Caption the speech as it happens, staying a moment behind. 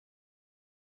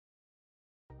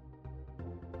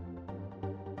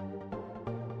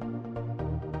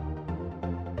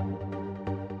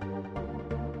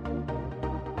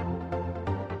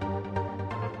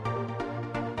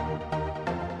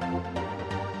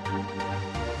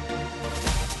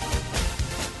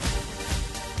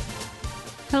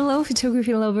Hello,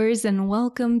 photography lovers, and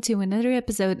welcome to another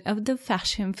episode of the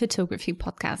Fashion Photography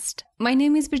Podcast. My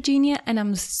name is Virginia, and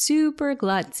I'm super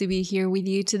glad to be here with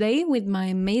you today with my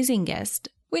amazing guest,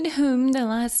 with whom the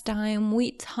last time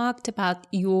we talked about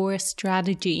your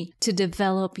strategy to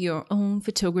develop your own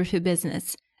photography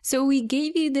business. So we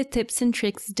gave you the tips and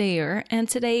tricks there, and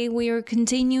today we are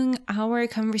continuing our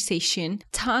conversation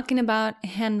talking about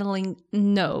handling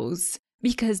no's,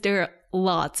 because there are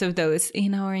lots of those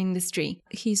in our industry.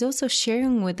 He's also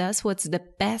sharing with us what's the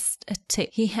best tip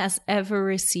he has ever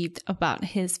received about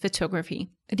his photography.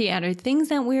 The other things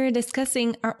that we're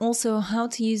discussing are also how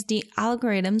to use the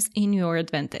algorithms in your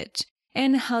advantage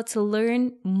and how to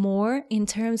learn more in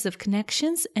terms of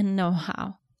connections and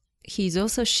know-how. He's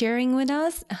also sharing with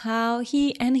us how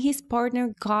he and his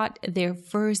partner got their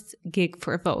first gig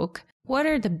for Vogue. What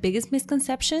are the biggest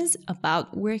misconceptions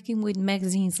about working with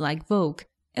magazines like Vogue?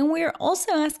 And we're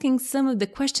also asking some of the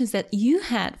questions that you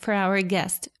had for our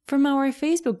guest from our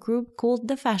Facebook group called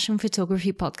the Fashion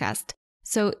Photography Podcast.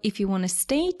 So if you want to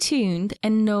stay tuned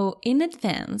and know in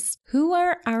advance who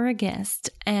are our guests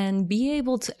and be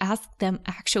able to ask them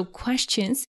actual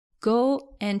questions,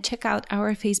 go and check out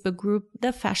our Facebook group,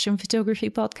 the Fashion Photography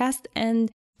Podcast,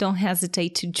 and don't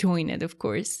hesitate to join it, of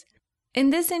course. In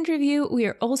this interview, we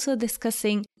are also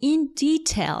discussing in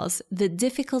details the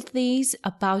difficulties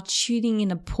about shooting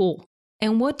in a pool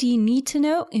and what do you need to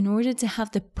know in order to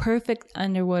have the perfect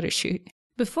underwater shoot.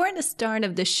 Before the start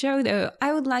of the show, though,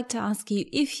 I would like to ask you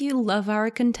if you love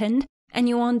our content and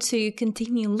you want to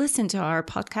continue listening to our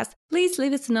podcast, please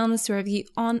leave us an honest review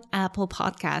on Apple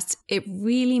Podcasts. It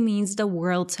really means the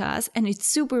world to us and it's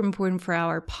super important for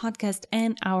our podcast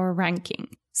and our ranking.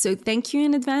 So thank you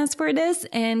in advance for this,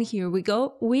 and here we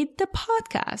go with the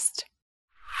podcast.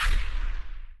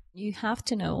 You have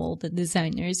to know all the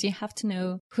designers, you have to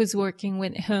know who's working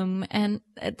with whom, and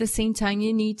at the same time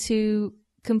you need to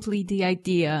complete the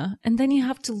idea, and then you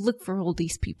have to look for all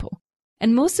these people.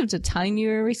 And most of the time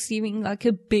you're receiving like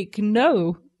a big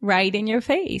no right in your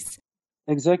face.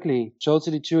 Exactly,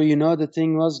 totally true. The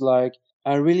thing was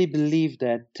I really believe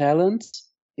that talent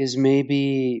is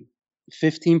maybe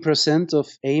 15% of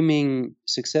aiming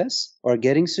success or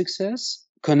getting success.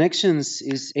 Connections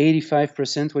is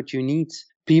 85% what you need.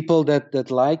 People that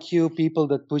like you, people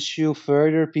that push you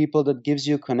further, people that gives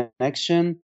you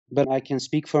connection. But I can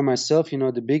speak for myself,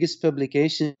 the biggest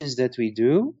publications that we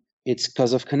do, it's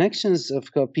because of connections, of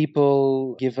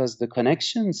people give us the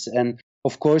connections. And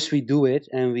of course we do it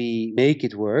and we make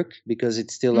it work because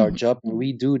it's still our job and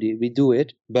we do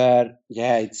it. But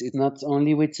yeah, it's not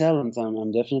only with talent.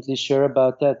 I'm definitely sure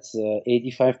about that.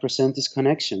 85% is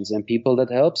connections and people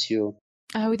that helps you.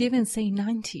 I would even say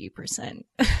 90%.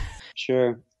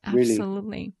 Sure, really.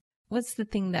 Absolutely. What's the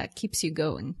thing that keeps you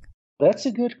going? That's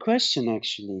a good question,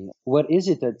 actually. What is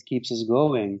it that keeps us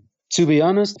going? To be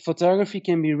honest, photography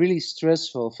can be really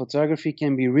stressful. Photography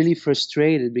can be really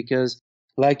frustrated because,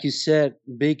 like you said,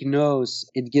 big no's,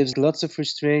 it gives lots of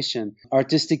frustration.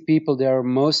 Artistic people, they are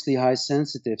mostly high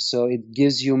sensitive, so it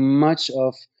gives you much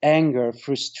of anger,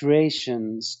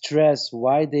 frustration, stress,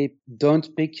 why they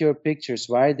don't pick your pictures,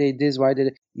 why they this, why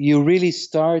they... You really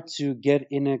start to get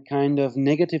in a kind of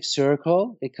negative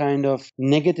circle, a kind of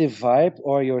negative vibe,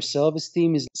 or your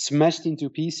self-esteem is smashed into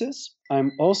pieces.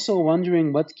 I'm also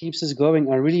wondering what keeps us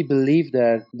going. I really believe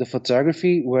that the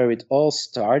photography, where it all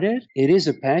started, it is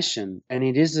a passion and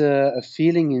it is a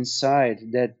feeling inside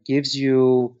that gives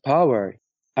you power.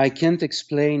 I can't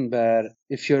explain, but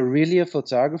if you're really a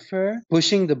photographer,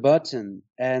 pushing the button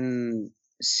and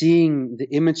seeing the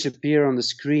image appear on the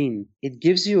screen, it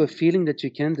gives you a feeling that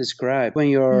you can't describe. When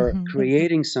you're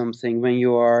creating something, when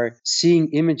you are seeing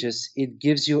images, it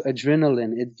gives you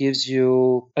adrenaline. It gives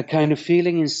you a kind of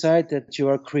feeling inside that you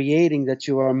are creating, that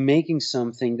you are making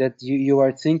something, that you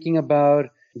are thinking about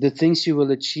the things you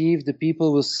will achieve, the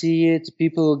people will see it,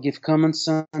 people will give comments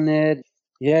on it.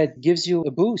 Yeah, it gives you a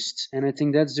boost. And I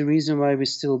think that's the reason why we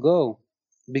still go,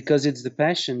 because it's the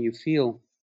passion you feel.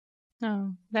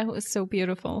 Oh, that was so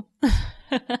beautiful.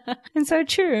 And so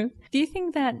true. Do you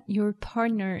think that your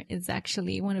partner is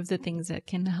actually one of the things that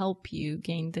can help you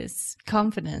gain this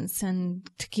confidence and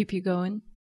to keep you going?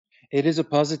 It is a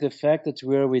positive fact that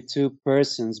we're with two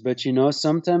persons, but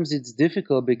sometimes it's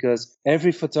difficult because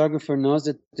every photographer knows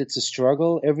that it's a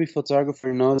struggle. Every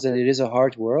photographer knows that it is a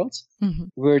hard world.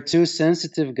 We're two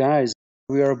sensitive guys.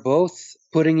 We are both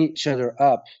putting each other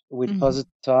up with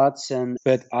positive thoughts,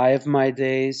 but I have my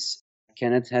days.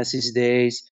 Kenneth has his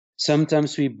days.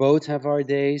 Sometimes we both have our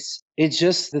days. It's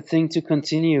just the thing to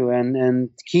continue and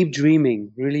keep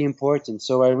dreaming, really important.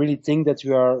 So I really think that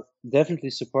we are definitely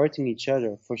supporting each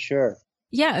other, for sure.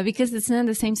 Yeah, because it's not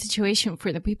the same situation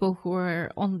for the people who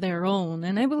are on their own.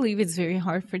 And I believe it's very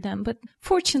hard for them. But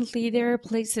fortunately, there are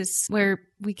places where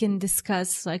we can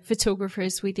discuss like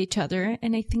photographers with each other.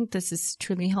 And I think this is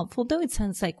truly helpful, though it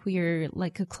sounds like we're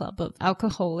like a club of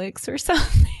alcoholics or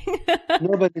something.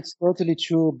 No, but it's totally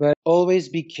true. But always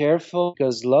be careful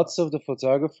because lots of the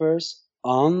photographers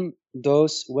on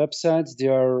those websites, they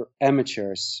are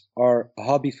amateurs or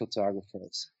hobby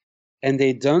photographers. And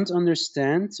they don't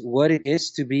understand what it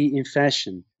is to be in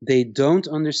fashion. They don't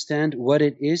understand what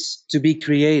it is to be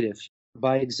creative.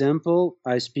 By example,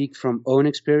 I speak from own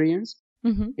experience.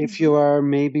 If you are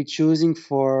maybe choosing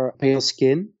for pale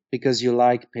skin because you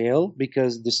like pale,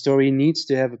 because the story needs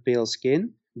to have a pale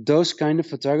skin, those kind of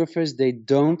photographers, they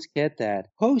don't get that.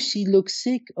 Oh, she looks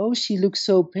sick. Oh, she looks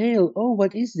so pale. Oh,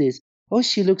 what is this? Oh,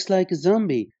 she looks like a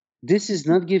zombie. This is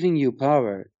not giving you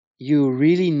power. You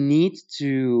really need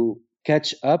to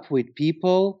catch up with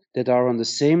people that are on the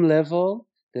same level,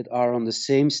 that are on the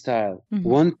same style.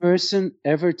 One person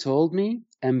ever told me,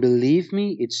 and believe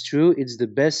me, it's true, it's the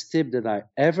best tip that I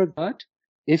ever got.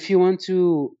 If you want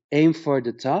to aim for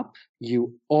the top,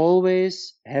 you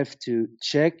always have to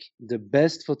check the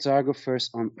best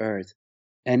photographers on earth.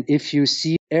 And if you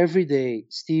see every day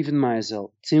Steven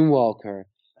Meisel, Tim Walker,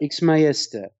 X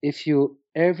Maesta, if you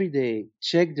every day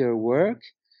check their work,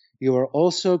 you are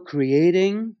also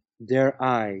creating their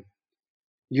eye.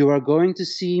 You are going to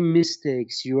see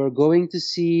mistakes. You are going to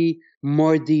see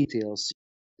more details.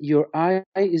 Your eye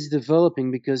is developing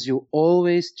because you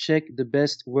always check the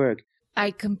best work.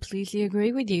 I completely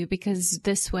agree with you because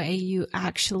this way you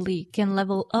actually can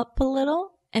level up a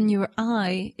little and your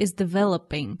eye is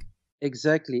developing.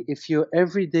 Exactly. If you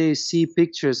every day see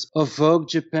pictures of Vogue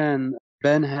Japan,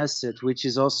 Ben Hassett, which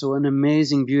is also an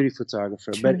amazing beauty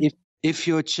photographer, True. but if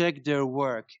you check their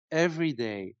work every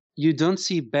day, you don't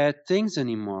see bad things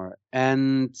anymore.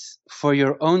 And for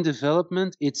your own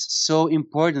development, it's so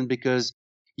important because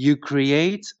you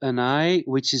create an eye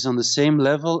which is on the same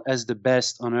level as the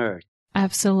best on earth.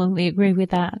 Absolutely agree with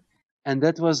that. And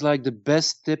that was like the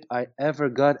best tip I ever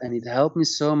got. And it helped me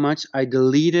so much. I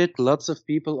deleted lots of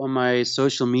people on my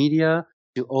social media.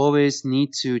 You always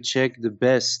need to check the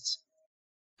best.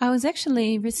 I was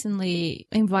actually recently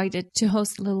invited to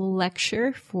host a little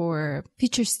lecture for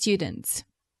future students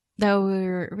that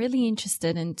were really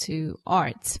interested into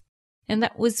art. And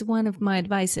that was one of my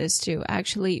advices to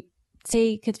actually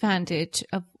take advantage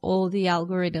of all the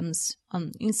algorithms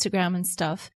on Instagram and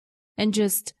stuff and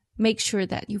just make sure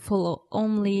that you follow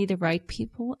only the right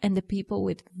people and the people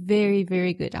with very,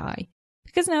 very good eye.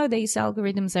 Because nowadays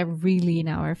algorithms are really in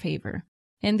our favor.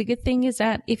 And the good thing is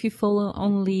that if you follow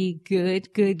only good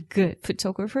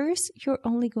photographers, you're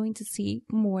only going to see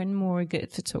more and more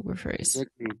good photographers.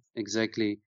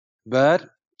 Exactly. But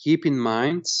keep in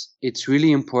mind, it's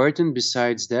really important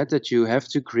besides that you have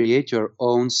to create your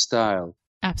own style.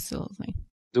 Absolutely.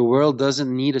 The world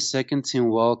doesn't need a second Tim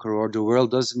Walker or the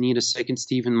world doesn't need a second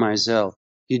Steven Meisel.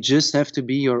 You just have to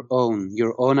be your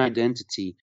own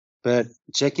identity. But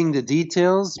checking the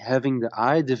details, having the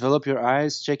eye, develop your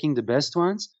eyes, checking the best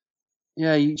ones.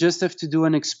 Yeah, you just have to do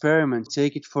an experiment.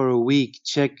 Take it for a week.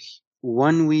 Check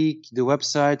 1 week the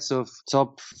websites of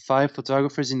top 5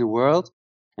 photographers in the world.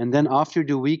 And then after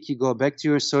the week, you go back to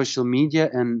your social media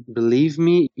and believe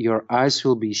me, your eyes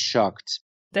will be shocked.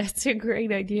 That's a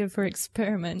great idea for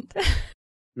experiment.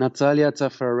 Natalia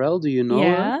Taffarel, do you know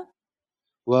her?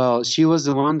 Well, she was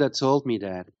the one that told me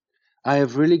that. I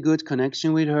have really good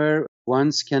connection with her.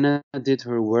 Once Kenna did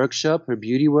her workshop, her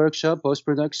beauty workshop,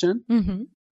 post-production.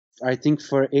 I think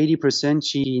for 80%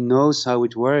 she knows how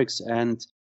it works and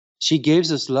she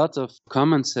gives us a lot of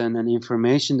comments and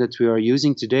information that we are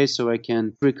using today. So I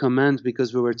can recommend,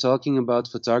 because we were talking about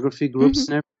photography groups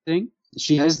and everything.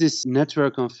 She has this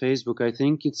network on Facebook. I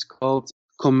think it's called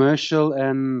Commercial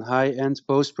and High-End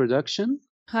Post-Production.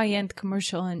 High-end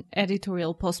commercial and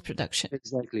editorial post-production.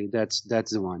 Exactly. That's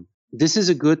the one. This is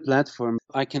a good platform.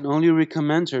 I can only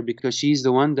recommend her because she's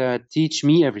the one that teach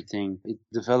me everything. It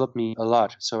developed me a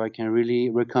lot. So I can really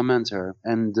recommend her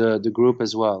and the group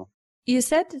as well. You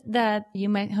said that you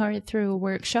met her through a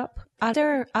workshop. Are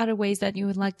there other ways that you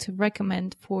would like to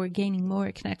recommend for gaining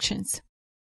more connections?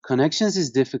 Connections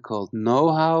is difficult.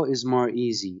 Know-how is more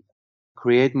easy.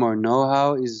 Create more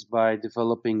know-how is by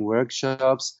developing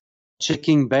workshops,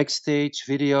 checking backstage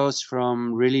videos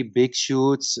from really big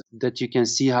shoots that you can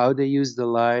see how they use the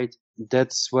light.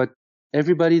 That's what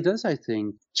everybody does, I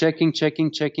think. Checking.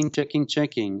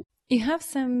 You have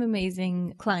some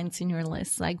amazing clients in your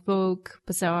list, like Vogue,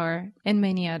 Bazaar, and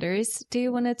many others. Do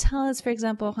you want to tell us, for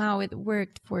example, how it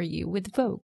worked for you with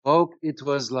Vogue? Vogue, it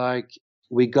was like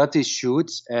we got these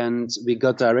shoots and we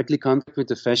got directly contact with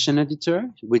the fashion editor,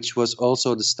 which was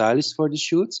also the stylist for the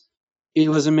shoots. It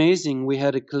was amazing. We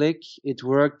had a click. It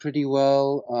worked pretty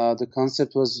well. The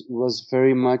concept was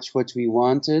very much what we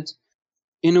wanted.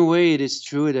 In a way, it is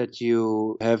true that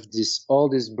you have all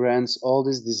these brands, all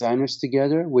these designers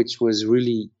together, which was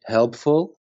really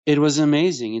helpful. It was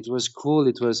amazing. It was cool.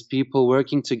 It was people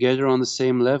working together on the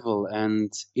same level.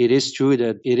 And it is true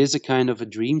that it is a kind of a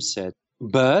dream set.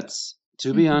 But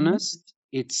to be honest,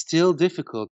 it's still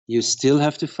difficult. You still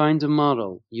have to find a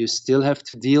model. You still have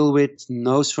to deal with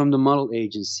no's from the model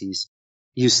agencies.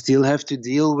 You still have to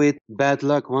deal with bad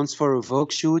luck. Once for a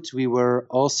Vogue shoot, we were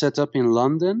all set up in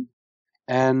London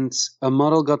and a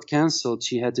model got cancelled.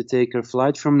 She had to take her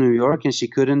flight from New York and she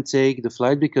couldn't take the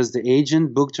flight because the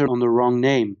agent booked her on the wrong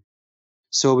name.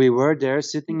 So we were there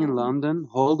sitting in London,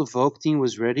 whole the Vogue team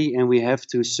was ready, and we have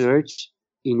to search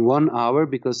in 1 hour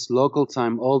because local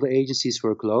time all the agencies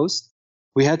were closed.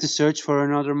 We had to search for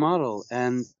another model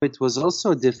and it was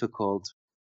also difficult.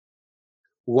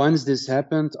 Once this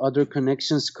happened, other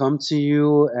connections come to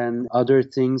you and other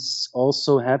things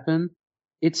also happen.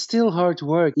 It's still hard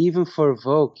work, even for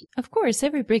Vogue. Of course,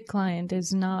 every big client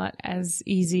is not as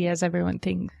easy as everyone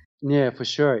thinks. Yeah, for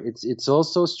sure. It's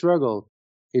also struggle.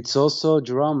 It's also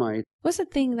drama. What's the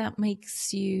thing that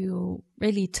makes you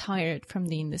really tired from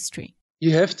the industry?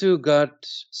 You have to got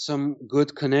some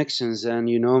good connections. And,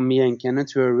 me and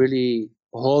Kenneth, we're really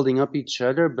holding up each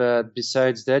other. But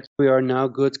besides that, we are now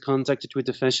good contacted with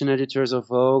the fashion editors of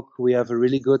Vogue. We have a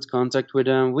really good contact with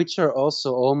them, which are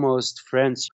also almost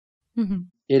friends.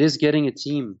 It is getting a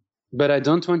team. But I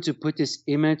don't want to put this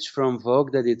image from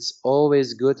Vogue that it's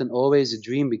always good and always a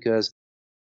dream, because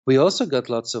we also got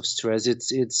lots of stress. It's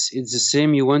the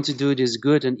same. You want to do this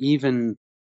good, and even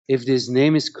if this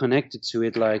name is connected to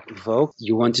it, like Vogue,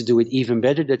 you want to do it even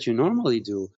better than you normally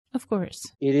do. Of course.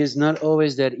 It is not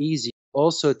always that easy.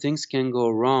 Also, things can go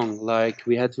wrong. Like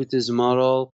we had with this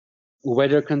model,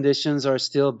 weather conditions are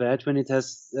still bad when it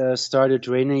has started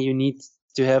raining. You need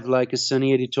to have like a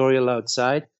sunny editorial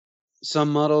outside.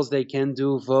 Some models, they can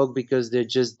do Vogue because they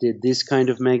just did this kind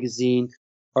of magazine,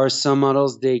 or some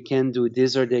models, they can do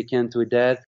this or they can do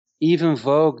that. Even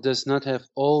Vogue does not have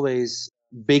always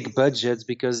big budgets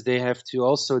because they have to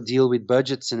also deal with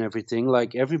budgets and everything,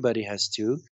 like everybody has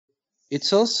to.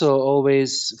 It's also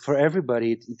always for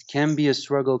everybody, it can be a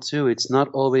struggle too. It's not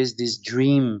always this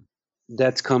dream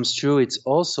that comes true. It's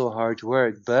also hard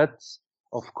work. But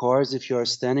of course, if you're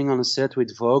standing on a set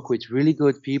with Vogue, with really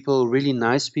good people, really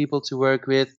nice people to work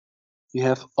with, you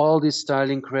have all these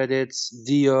styling credits,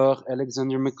 Dior,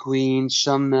 Alexander McQueen,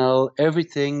 Chanel,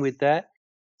 everything with that.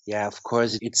 Yeah, of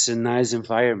course, it's a nice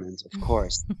environment, of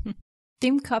course.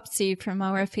 Tim Copsey from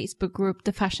our Facebook group,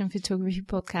 the Fashion Photography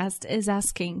Podcast, is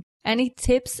asking, any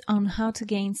tips on how to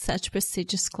gain such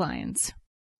prestigious clients?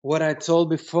 What I told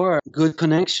before, good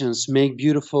connections, make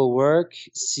beautiful work,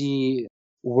 see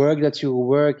work that your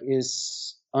work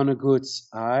is on a good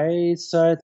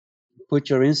eyesight, put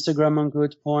your Instagram on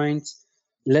good point,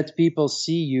 let people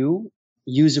see you,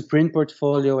 use a print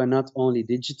portfolio and not only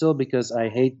digital, because I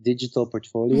hate digital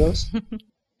portfolios.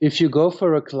 If you go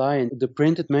for a client, the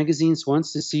printed magazines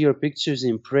wants to see your pictures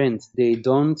in print. They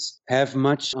don't have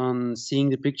much on seeing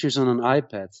the pictures on an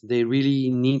iPad. They really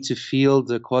need to feel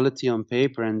the quality on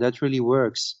paper, and that really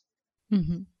works.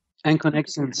 And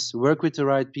connections, work with the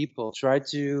right people. Try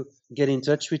to get in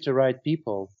touch with the right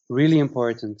people. Really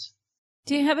important.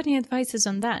 Do you have any advices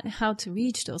on that? How to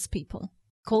reach those people?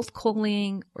 Cold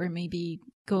calling, or maybe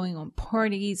going on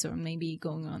parties, or maybe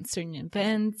going on certain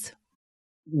events?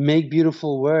 Make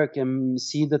beautiful work and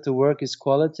see that the work is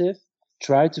qualitative.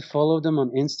 Try to follow them on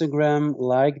Instagram,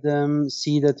 like them,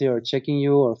 see that they are checking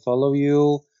you or follow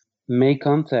you. Make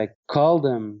contact, call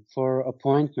them for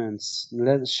appointments,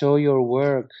 show your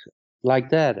work like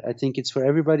that. I think it's for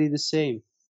everybody the same.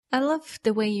 I love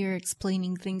the way you're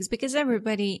explaining things, because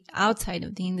everybody outside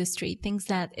of the industry thinks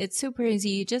that it's super easy.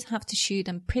 You just have to shoot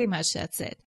and pretty much that's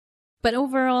it. But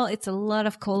overall, it's a lot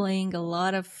of calling, a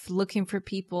lot of looking for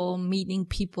people, meeting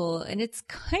people, and it's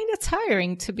kind of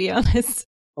tiring, to be honest.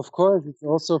 Of course, it's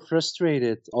also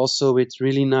frustrated. Also with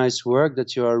really nice work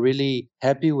that you are really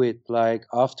happy with. Like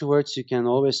afterwards, you can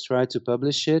always try to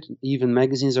publish it. Even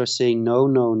magazines are saying no,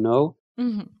 no, no.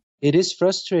 It is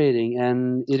frustrating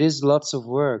and it is lots of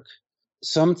work.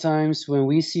 Sometimes when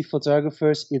we see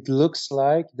photographers, it looks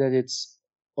like that it's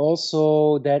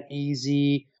also that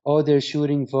easy. Oh, they're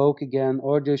shooting Vogue again,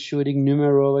 or they're shooting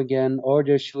Numero again, or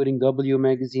they're shooting W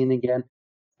magazine again.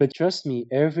 But trust me,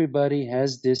 everybody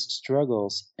has these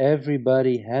struggles.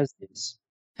 Everybody has this.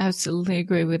 Absolutely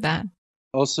agree with that.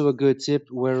 Also a good tip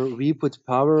where we put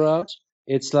power out.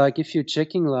 It's like if you're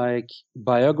checking like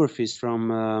biographies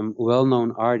from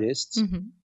well-known artists,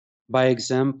 by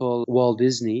example, Walt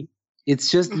Disney.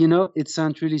 It's just, it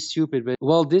sounds really stupid, but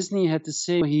Walt Disney had to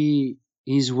say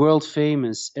he's world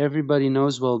famous. Everybody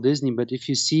knows Walt Disney, but if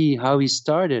you see how he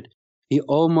started, he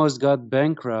almost got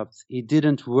bankrupt. It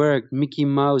didn't work. Mickey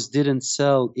Mouse didn't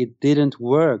sell. It didn't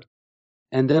work.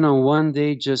 And then on one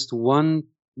day, just one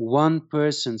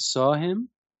person saw him,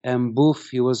 and boof,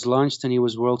 he was launched and he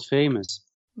was world famous.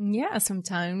 Yeah,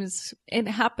 sometimes it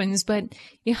happens, but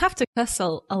you have to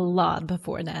hustle a lot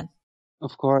before that.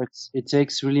 Of course, it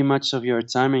takes really much of your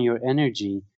time and your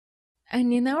energy.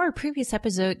 And in our previous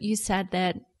episode, you said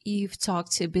that you've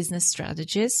talked to a business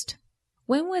strategist.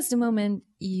 When was the moment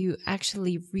you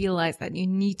actually realized that you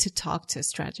need to talk to a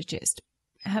strategist?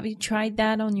 Have you tried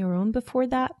that on your own before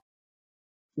that?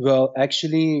 Well,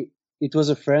 actually, it was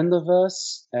a friend of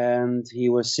us, and he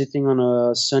was sitting on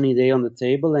a sunny day on the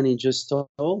table, and he just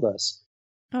told us.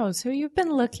 Oh, so you've been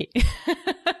lucky.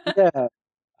 Yeah,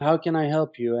 how can I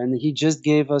help you? And he just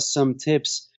gave us some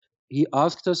tips. He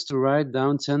asked us to write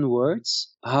down 10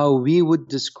 words, how we would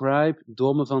describe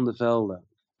Domen van de Velde.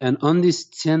 And on these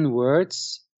 10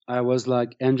 words, I was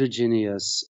like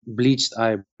androgynous, bleached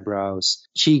eyebrows,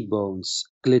 cheekbones,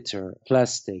 glitter,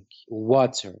 plastic,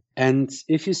 water. And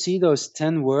if you see those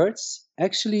 10 words,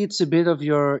 actually it's a bit of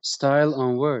your style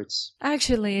on words.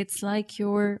 Actually, it's like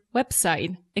your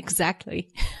website. Exactly.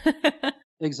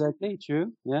 Exactly,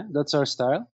 true. Yeah, that's our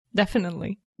style.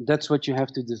 Definitely. That's what you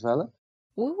have to develop.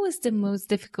 What was the most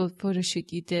difficult photo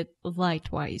shoot you did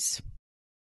light-wise?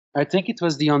 I think it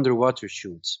was the underwater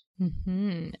shoot.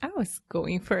 I was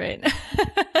going for it.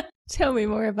 Tell me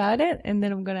more about it, and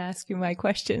then I'm going to ask you my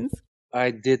questions.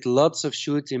 I did lots of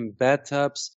shoots in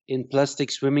bathtubs, in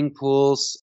plastic swimming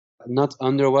pools, not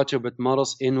underwater, but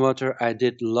models in water. I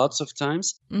did lots of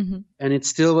times. And it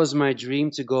still was my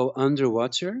dream to go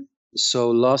underwater.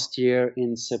 So last year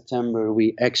in September,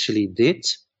 we actually did.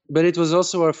 But it was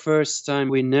also our first time.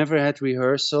 We never had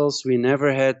rehearsals. We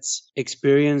never had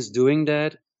experience doing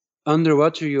that.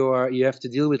 Underwater, you have to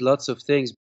deal with lots of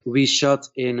things. We shot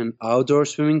in an outdoor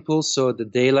swimming pool, so the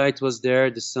daylight was there,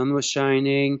 the sun was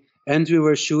shining, and we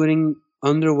were shooting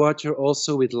underwater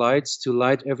also with lights to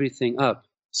light everything up.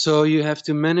 So you have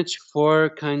to manage 4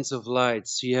 kinds of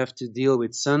lights. You have to deal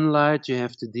with sunlight, you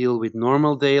have to deal with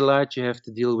normal daylight, you have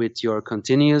to deal with your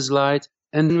continuous light,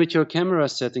 and with your camera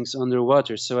settings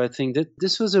underwater. So I think that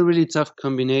this was a really tough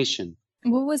combination.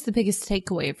 What was the biggest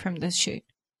takeaway from this shoot?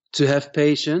 To have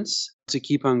patience, to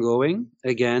keep on going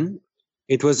again.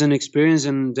 It was an experience,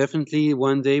 and definitely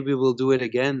one day we will do it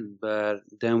again, but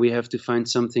then we have to find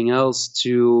something else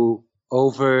to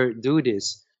overdo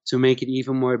this, to make it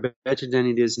even more better than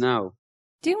it is now.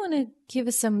 Do you want to give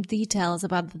us some details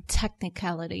about the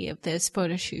technicality of this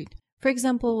photo shoot? For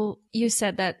example, you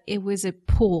said that it was a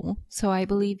pool, so I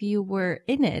believe you were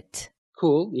in it.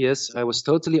 Cool, yes, I was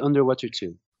totally underwater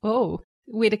too. Oh,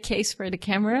 with a case for the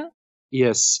camera?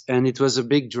 Yes, and it was a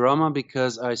big drama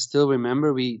because I still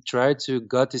remember we tried to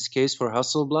get this case for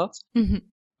Hasselblad,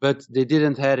 but they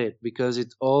didn't have it because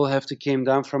it all have to came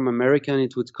down from America, and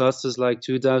it would cost us like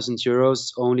 2,000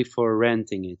 euros only for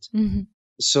renting it.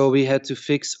 So we had to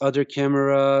fix other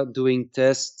camera, doing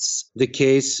tests, the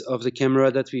case of the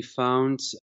camera that we found.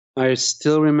 I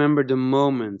still remember the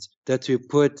moment that we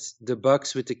put the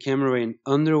box with the camera in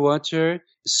underwater,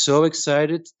 so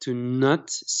excited to not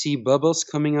see bubbles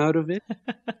coming out of it.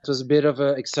 It was a bit of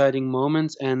an exciting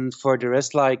moment. And for the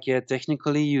rest,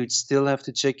 technically, you'd still have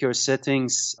to check your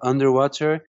settings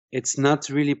underwater. It's not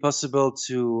really possible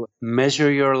to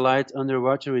measure your light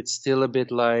underwater. It's still a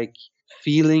bit like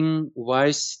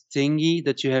feeling-wise thingy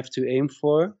that you have to aim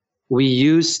for. We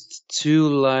used 2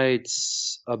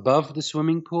 lights above the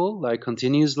swimming pool, like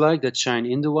continuous light that shine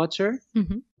in the water.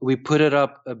 We put it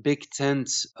up a big tent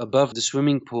above the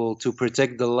swimming pool to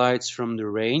protect the lights from the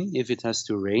rain, if it has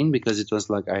to rain, because it was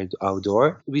like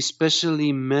outdoor. We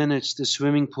specially managed the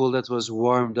swimming pool that was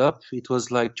warmed up. It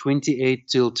was like 28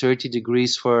 till 30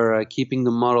 degrees for keeping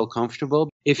the model comfortable.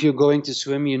 If you're going to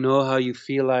swim, you know how you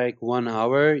feel like 1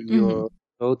 hour. You're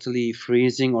totally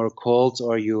freezing or cold,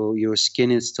 or your skin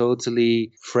is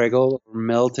totally fragile or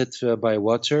melted by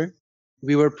water.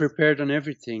 We were prepared on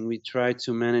everything. We tried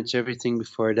to manage everything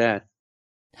before that.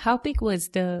 How big was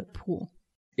the pool?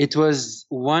 It was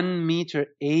 1.80 meter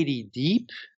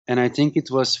deep, and I think it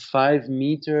was 5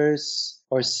 meters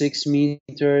or 6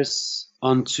 meters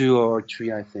on 2 or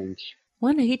 3, I think.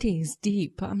 180 is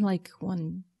deep. I'm like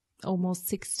almost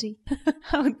 60.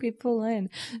 How would be full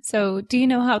in? So do you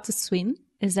know how to swim?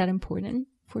 Is that important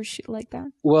for a shoot like that?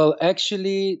 Well,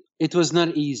 actually, it was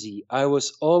not easy. I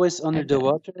was always under the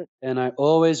water and I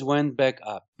always went back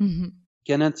up. Mm-hmm.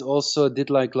 Kenneth also did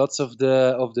like lots of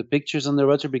the pictures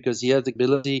underwater because he had the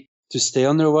ability to stay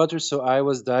underwater. So I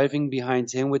was diving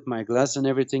behind him with my glass and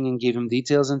everything and give him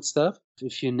details and stuff.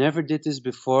 If you never did this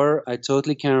before, I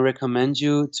totally can recommend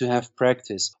you to have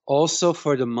practice. Also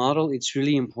for the model, it's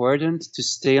really important to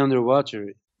stay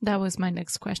underwater. That was my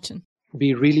next question.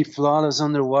 Be really flawless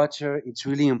underwater. It's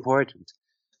really important.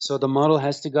 So the model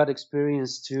has to got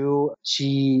experience too.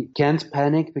 She can't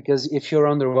panic because if you're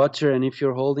underwater and if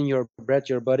you're holding your breath,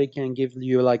 your body can give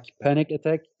you like panic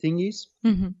attack thingies.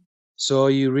 Mm-hmm. So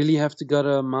you really have to got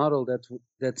a model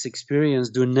that's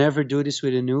experienced. Never do this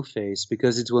with a new face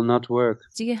because it will not work.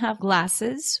 Do you have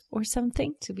glasses or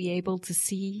something to be able to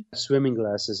see? Swimming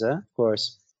glasses, of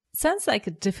course. Sounds like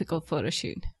a difficult photo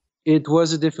shoot. It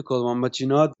was a difficult one, but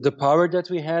the power that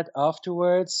we had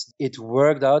afterwards, it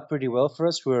worked out pretty well for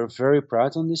us. We were very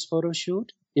proud on this photo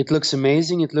shoot. It looks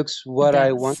amazing. It looks what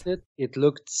I wanted. It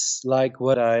looked like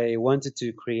what I wanted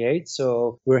to create.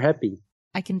 So we're happy.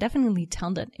 I can definitely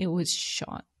tell that it was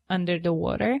shot under the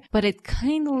water, but it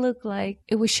kind of looked like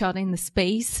it was shot in the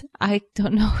space. I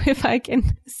don't know if I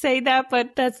can say that,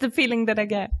 but that's the feeling that I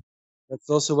get. That's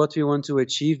also what we want to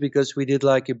achieve because we did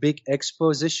like a big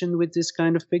exposition with this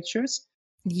kind of pictures.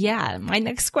 Yeah, my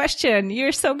next question.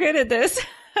 You're so good at this.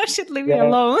 I should leave you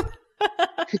alone.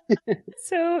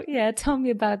 So, tell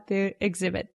me about the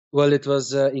exhibit. Well, it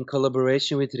was in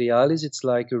collaboration with Realis. It's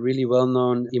like a really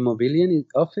well-known immobilian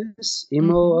office,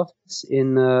 office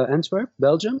in Antwerp,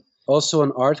 Belgium. Also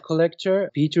an art collector.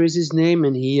 Peter is his name,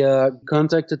 and he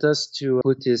contacted us to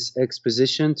put this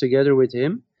exposition together with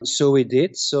him. So we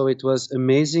did. So it was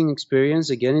amazing experience.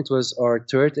 Again, it was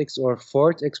our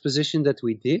fourth exposition that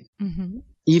we did. Mm-hmm.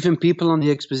 Even people on the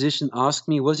exposition asked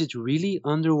me, was it really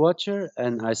underwater?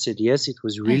 And I said, yes, it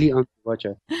was really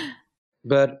underwater.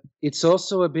 But it's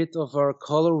also a bit of our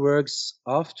color works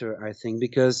after, I think,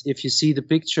 because if you see the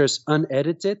pictures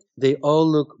unedited, they all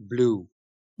look blue.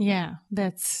 Yeah,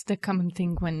 that's the common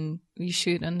thing when you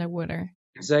shoot underwater.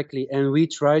 Exactly. And we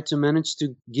tried to manage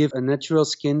to give a natural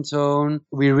skin tone.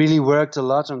 We really worked a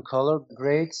lot on color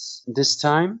grades this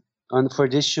time for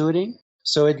this shooting.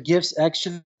 So it gives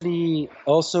actually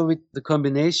also with the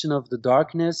combination of the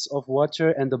darkness of water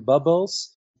and the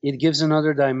bubbles, it gives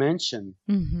another dimension.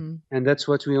 Mm-hmm. And that's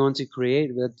what we want to create.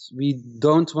 But we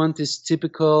don't want this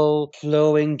typical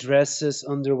flowing dresses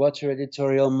underwater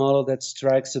editorial model that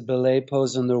strikes a ballet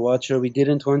pose underwater. We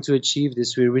didn't want to achieve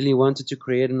this. We really wanted to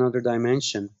create another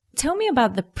dimension. Tell me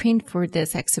about the print for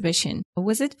this exhibition.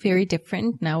 Was it very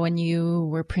different now when you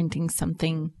were printing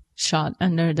something shot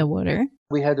under the water?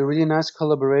 We had a really nice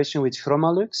collaboration with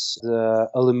Chromalux, the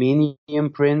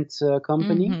aluminium print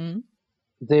company. Mm-hmm.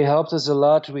 They helped us a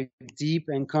lot with deep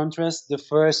and contrast. The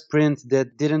first print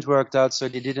that didn't work out, so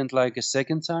they didn't like a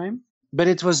second time. But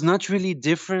it was not really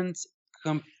different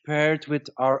compared with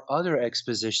our other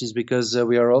expositions because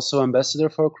we are also ambassador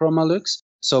for Chromalux.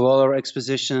 So all our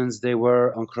expositions, they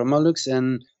were on Chromalux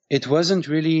and it wasn't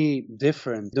really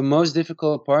different. The most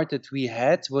difficult part that we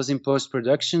had was in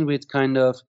post-production with kind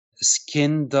of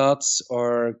skin dots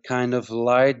or kind of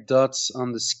light dots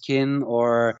on the skin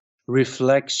or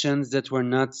reflections that were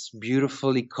not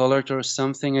beautifully colored or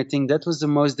something. I think that was the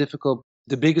most difficult.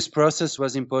 The biggest process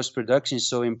was in post-production.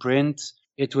 So in print,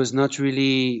 it was not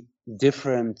really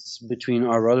different between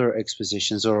our other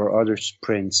expositions or other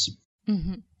prints.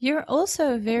 Mm-hmm. You're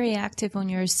also very active on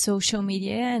your social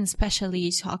media and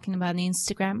especially talking about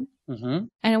Instagram. Mm-hmm.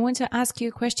 And I want to ask you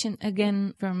a question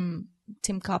again from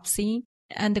Tim Copsey.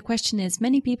 And the question is,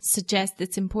 many people suggest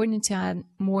it's important to add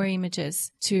more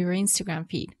images to your Instagram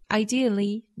feed,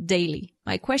 ideally daily.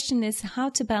 My question is how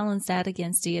to balance that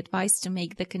against the advice to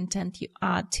make the content you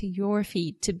add to your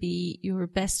feed to be your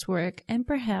best work and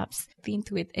perhaps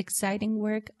themed with exciting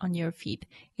work on your feed.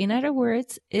 In other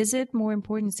words, is it more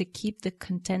important to keep the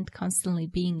content constantly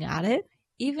being added,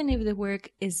 even if the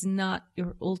work is not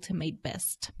your ultimate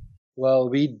best? Well,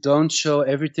 we don't show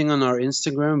everything on our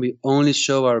Instagram. We only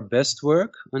show our best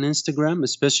work on Instagram,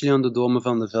 especially on the Domen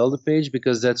van de Velde page,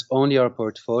 because that's only our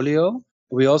portfolio.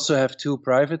 We also have 2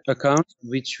 private accounts,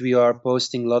 which we are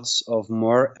posting lots of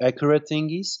more accurate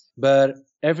thingies. But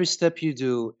every step you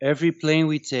do, every plane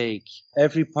we take,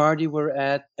 every party we're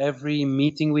at, every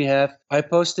meeting we have, I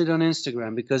post it on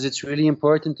Instagram because it's really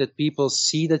important that people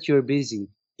see that you're busy.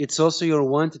 It's also your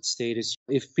wanted status.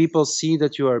 If people see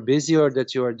that you are busy or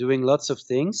that you are doing lots of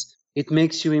things, it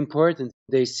makes you important.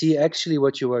 They see actually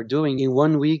what you are doing. In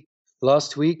 1 week,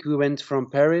 last week, we went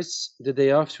from Paris. The day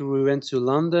after, we went to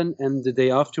London. And the day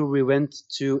after, we went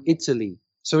to Italy.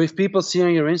 So if people see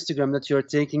on your Instagram that you're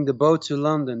taking the boat to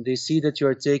London, they see that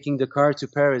you're taking the car to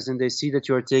Paris, and they see that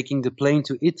you're taking the plane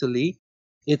to Italy,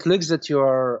 it looks that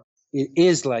it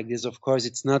is like this, of course.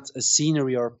 It's not a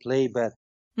scenery or play, but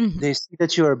they see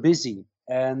that you are busy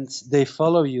and they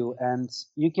follow you. And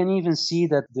you can even see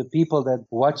that the people that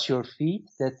watch your feed,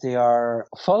 that they are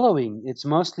following. It's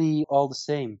mostly all the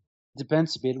same.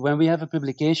 Depends a bit. When we have a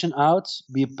publication out,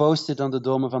 we post it on the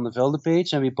Domen van der Velde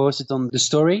page and we post it on the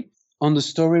story. On the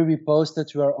story, we post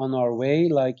that we are on our way,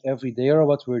 like every day or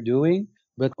what we're doing,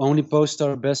 but only post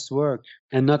our best work.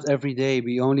 And not every day.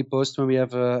 We only post when we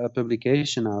have a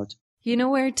publication out. You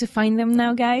know where to find them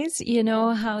now, guys. You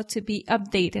know how to be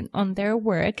updated on their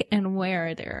work and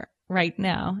where they're right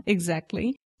now.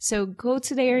 Exactly. So go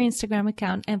to their Instagram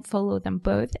account and follow them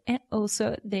both, and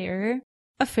also their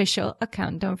official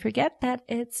account. Don't forget that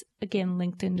it's, again,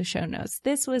 linked in the show notes.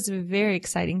 This was a very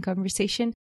exciting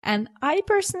conversation, and I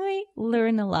personally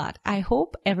learned a lot. I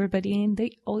hope everybody in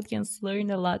the audience learned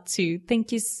a lot too.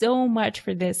 Thank you so much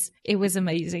for this. It was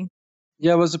amazing.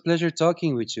 Yeah, it was a pleasure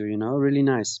talking with you, really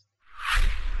nice.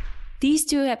 These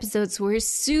 2 episodes were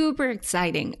super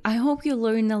exciting. I hope you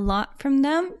learned a lot from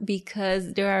them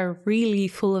because they are really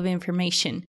full of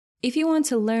information. If you want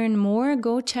to learn more,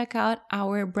 go check out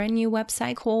our brand new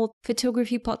website called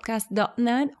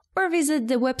photographypodcast.net or visit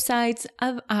the websites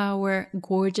of our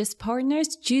gorgeous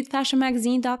partners,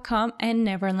 JudeFashionMagazine.com and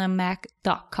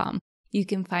NeverlandMag.com. You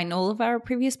can find all of our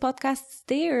previous podcasts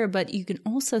there, but you can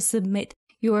also submit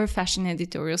your fashion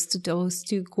editorials to those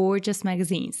 2 gorgeous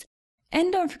magazines.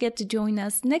 And don't forget to join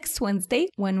us next Wednesday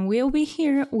when we'll be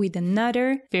here with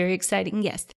another very exciting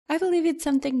guest. I believe it's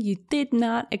something you did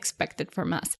not expect it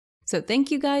from us. So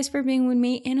thank you guys for being with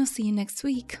me, and I'll see you next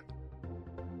week.